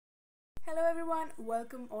Hello everyone,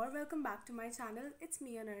 welcome back to my channel. It's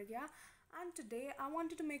me Anargya, and today I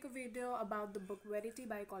wanted to make a video about the book Verity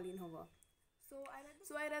by Colleen Hoover. So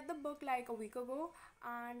I read the book like a week ago,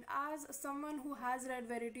 and as someone who has read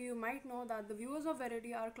Verity, you might know that the viewers of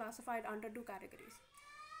Verity are classified under two categories.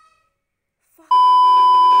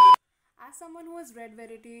 As someone who has read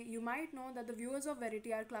Verity, you might know that the viewers of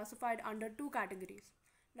Verity are classified under two categories.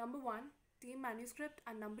 Number one, team manuscript,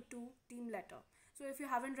 and number two, team letter. So if you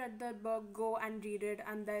haven't read the book, go and read it,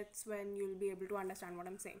 and that's when you'll be able to understand what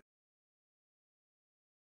I'm saying.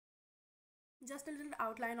 Just a little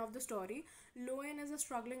outline of the story. Loan is a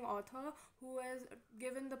struggling author who is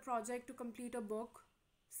given the project to complete a book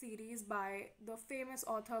series by the famous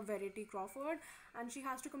author Verity Crawford, and she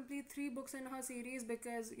has to complete three books in her series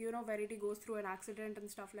because Verity goes through an accident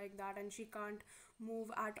and stuff like that, and she can't move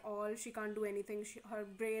at all, she can't do anything, her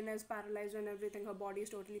brain is paralyzed and everything, her body is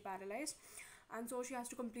totally paralyzed, and so she has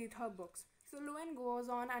to complete her books. So Loan goes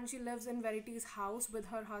on and she lives in Verity's house with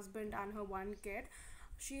her husband and her one kid.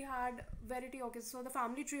 She had Verity, okay, so the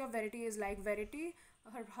family tree of Verity is like Verity,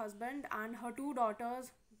 her husband, and her two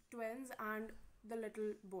daughters, twins, and the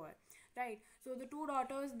little boy, right? So the two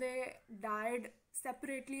daughters, they died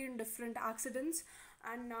separately in different accidents,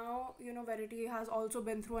 and now Verity has also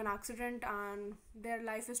been through an accident and their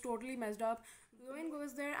life is totally messed up. Loan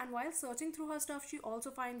goes there, and while searching through her stuff, she also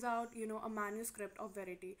finds out a manuscript of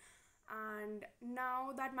Verity, and now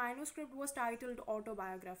that manuscript was titled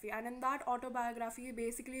autobiography, and in that autobiography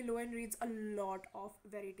basically Loan reads a lot of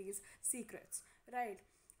Verity's secrets, right?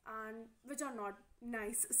 And which are not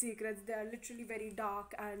nice secrets, they are literally very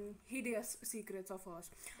dark and hideous secrets of hers.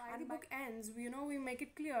 And the book ends, we make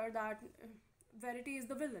it clear that Verity is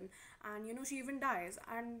the villain, and she even dies.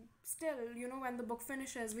 And still, when the book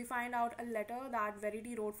finishes, we find out a letter that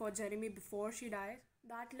Verity wrote for Jeremy before she dies.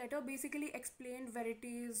 That letter basically explained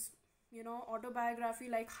Verity's autobiography,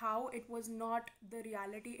 like how it was not the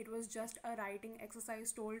reality, it was just a writing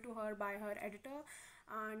exercise told to her by her editor,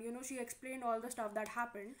 and she explained all the stuff that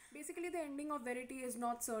happened. Basically the ending of Verity is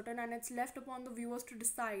not certain, and it's left upon the viewers to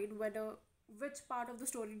decide whether which part of the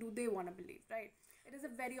story do they want to believe, right? It is a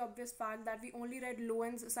very obvious fact that we only read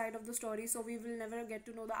Lowen's side of the story, so we will never get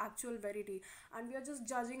to know the actual Verity, and we are just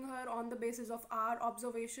judging her on the basis of our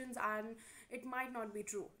observations, and it might not be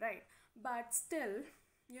true, right? But still,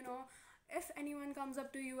 you know if anyone comes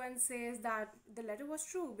up to you and says that the letter was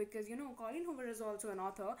true, because Colleen Hoover is also an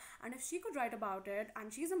author, and if she could write about it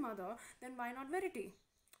and she's a mother, then why not Verity?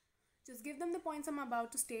 Just give them the points I'm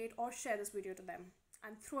about to state, or share this video to them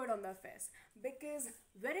and throw it on their face, because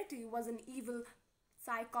Verity was an evil,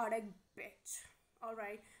 psychotic bitch.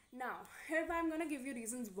 Alright, now here I'm gonna give you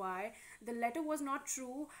reasons why the letter was not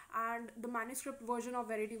true and the manuscript version of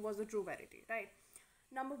Verity was the true Verity, right?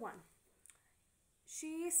 Number one,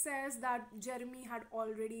 she says that Jeremy had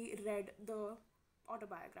already read the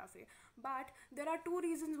autobiography, but there are two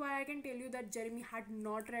reasons why I can tell you that Jeremy had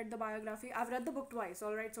not read the biography. I've read the book twice,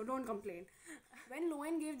 alright, so don't complain. When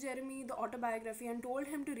Lowen gave Jeremy the autobiography and told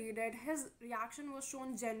him to read it, his reaction was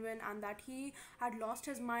shown genuine, and that he had lost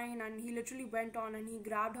his mind, and he literally went on and he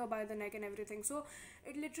grabbed her by the neck and everything. So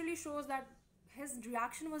it literally shows that his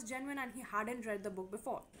reaction was genuine and he hadn't read the book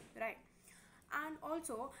before, right? And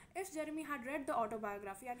also, if Jeremy had read the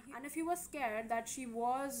autobiography, and if he was scared that she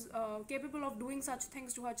was capable of doing such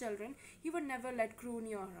things to her children, he would never let Crew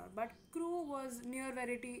near her. But Crew was near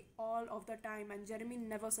Verity all of the time, and Jeremy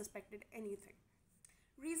never suspected anything.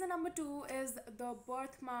 Reason number two is the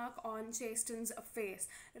birthmark on Chasten's face.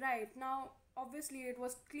 Right now, obviously, it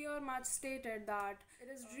was clear much stated that it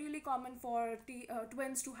is really common for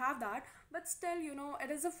twins to have that, but still,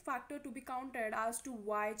 it is a factor to be counted as to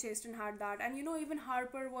why Chasten had that. And even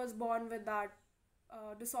Harper was born with that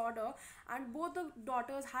disorder, and both the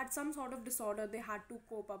daughters had some sort of disorder they had to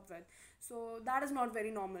cope up with. So that is not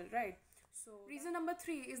very normal, right? So, reason number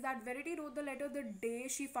three is that Verity wrote the letter the day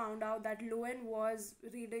she found out that Lowen was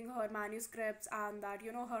reading her manuscripts, and that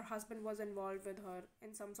her husband was involved with her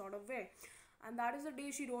in some sort of way. And that is the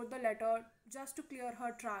day she wrote the letter, just to clear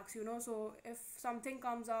her tracks, so if something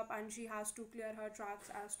comes up and she has to clear her tracks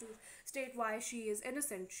as to state why she is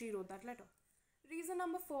innocent, she wrote that letter. Reason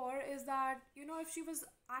number four is that, if she was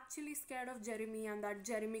actually scared of Jeremy and that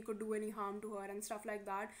Jeremy could do any harm to her and stuff like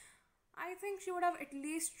that, I think she would have at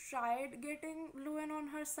least tried getting Lowen on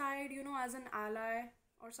her side, as an ally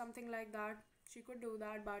or something like that. She could do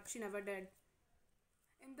that, but she never did.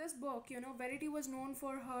 In this book, Verity was known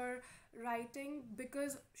for her writing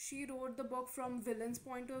because she wrote the book from villain's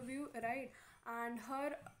point of view, right? And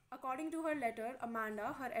her According to her letter,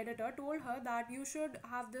 Amanda, her editor, told her that you should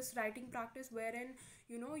have this writing practice wherein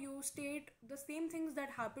you state the same things that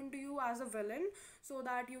happened to you as a villain, so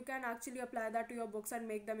that you can actually apply that to your books and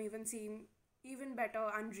make them even seem even better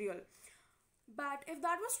and real. But if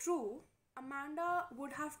that was true, Amanda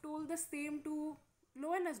would have told the same to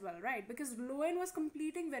Lowen as well, right? Because Lowen was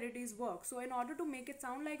completing Verity's work. So, in order to make it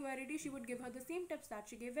sound like Verity, she would give her the same tips that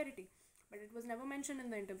she gave Verity. But it was never mentioned in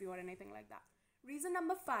the interview or anything like that. Reason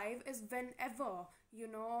number 5 is whenever,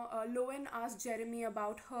 Lowen asked Jeremy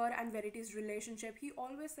about her and Verity's relationship, he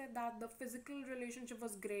always said that the physical relationship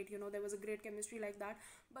was great, there was a great chemistry like that,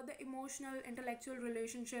 but the emotional, intellectual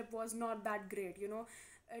relationship was not that great, It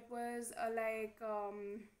was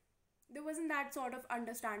there wasn't that sort of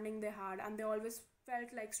understanding they had, and they always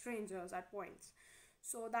felt like strangers at points.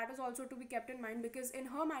 So that is also to be kept in mind, because in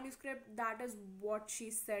her manuscript, that is what she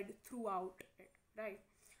said throughout it, right?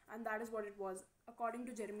 And that is what it was, according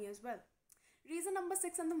to Jeremy as well. Reason number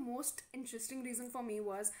 6, and the most interesting reason for me,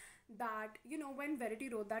 was that, when Verity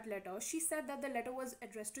wrote that letter, she said that the letter was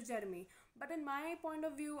addressed to Jeremy. But in my point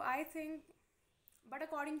of view,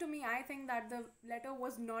 according to me, I think that the letter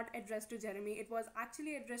was not addressed to Jeremy. It was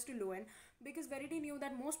actually addressed to Lowen, because Verity knew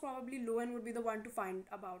that most probably Lowen would be the one to find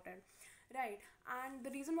about it. Right. And the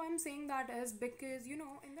reason why I'm saying that is because,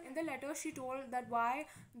 in the letter, she told that why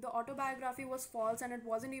the autobiography was false and it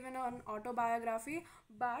wasn't even an autobiography.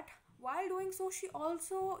 But while doing so, she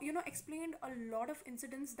also, explained a lot of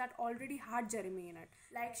incidents that already had Jeremy in it.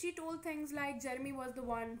 Like, she told things like Jeremy was the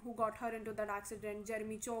one who got her into that accident,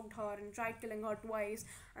 Jeremy choked her and tried killing her twice,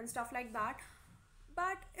 and stuff like that.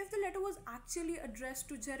 But if the letter was actually addressed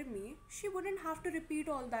to Jeremy, she wouldn't have to repeat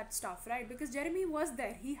all that stuff, right? Because Jeremy was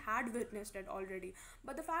there. He had witnessed it already.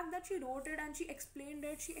 But the fact that she wrote it and she explained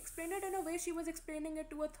it in a way she was explaining it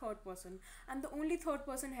to a third person. And the only third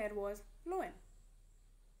person here was Lowen.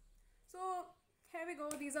 So, here we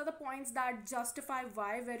go. These are the points that justify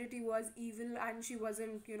why Verity was evil and she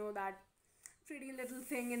wasn't, that pretty little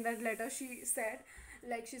thing in that letter she said.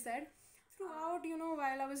 Throughout,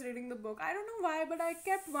 while I was reading the book, I don't know why, but I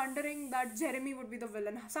kept wondering that Jeremy would be the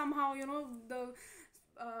villain. Somehow, the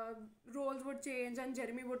roles would change and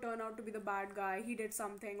Jeremy would turn out to be the bad guy. He did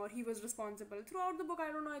something or he was responsible. Throughout the book,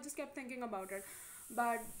 I don't know, I just kept thinking about it.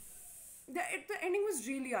 But the ending was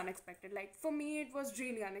really unexpected. Like, for me, it was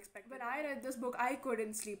really unexpected. When I read this book, I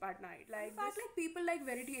couldn't sleep at night. Like, in fact, people like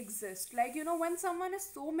Verity exist. Like, when someone is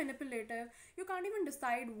so manipulative, you can't even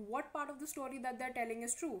decide what part of the story that they're telling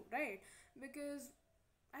is true, right? Because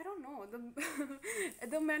I don't know,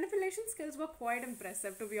 the manipulation skills were quite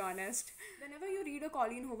impressive, to be honest. Whenever you read a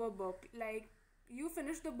Coleen Hoover book, like, you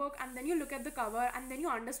finish the book and then you look at the cover and then you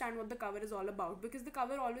understand what the cover is all about, because the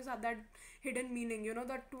cover always had that hidden meaning,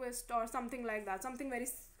 the twist or something like that, something very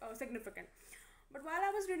significant. But while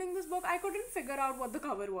I was reading this book, I couldn't figure out what the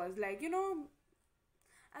cover was, like,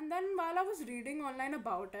 and then while I was reading online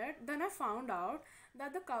about it, then I found out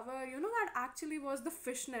that the cover, that actually was the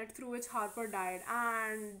fishnet through which Harper died.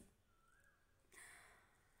 And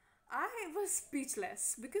I was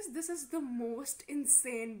speechless, because this is the most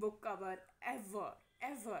insane book cover ever.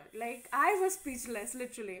 Like, I was speechless,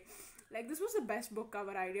 literally. Like, this was the best book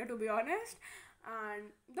cover idea, to be honest. And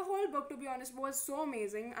the whole book, to be honest, was so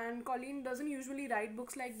amazing. And Coleen doesn't usually write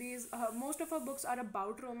books like these. Most of her books are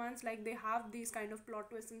about romance, like they have these kind of plot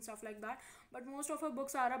twists and stuff like that, but most of her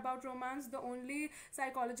books are about romance. The only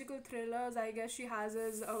psychological thrillers I guess she has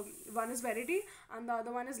is one is Verity and the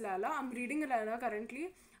other one is Lala. I'm reading Lala currently,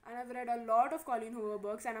 and I've read a lot of Coleen Hoover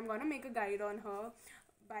books, and I'm gonna make a guide on her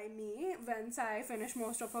by me once I finish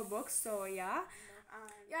most of her books. So yeah,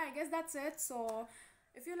 I guess that's it. So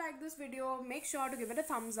if you like this video, make sure to give it a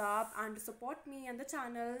thumbs up, and to support me and the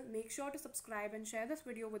channel, make sure to subscribe and share this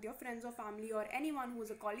video with your friends or family or anyone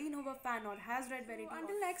who's a Coleen Hoover fan or has read Verity. So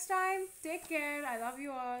until next time, take care. I love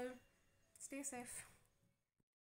you all. Stay safe.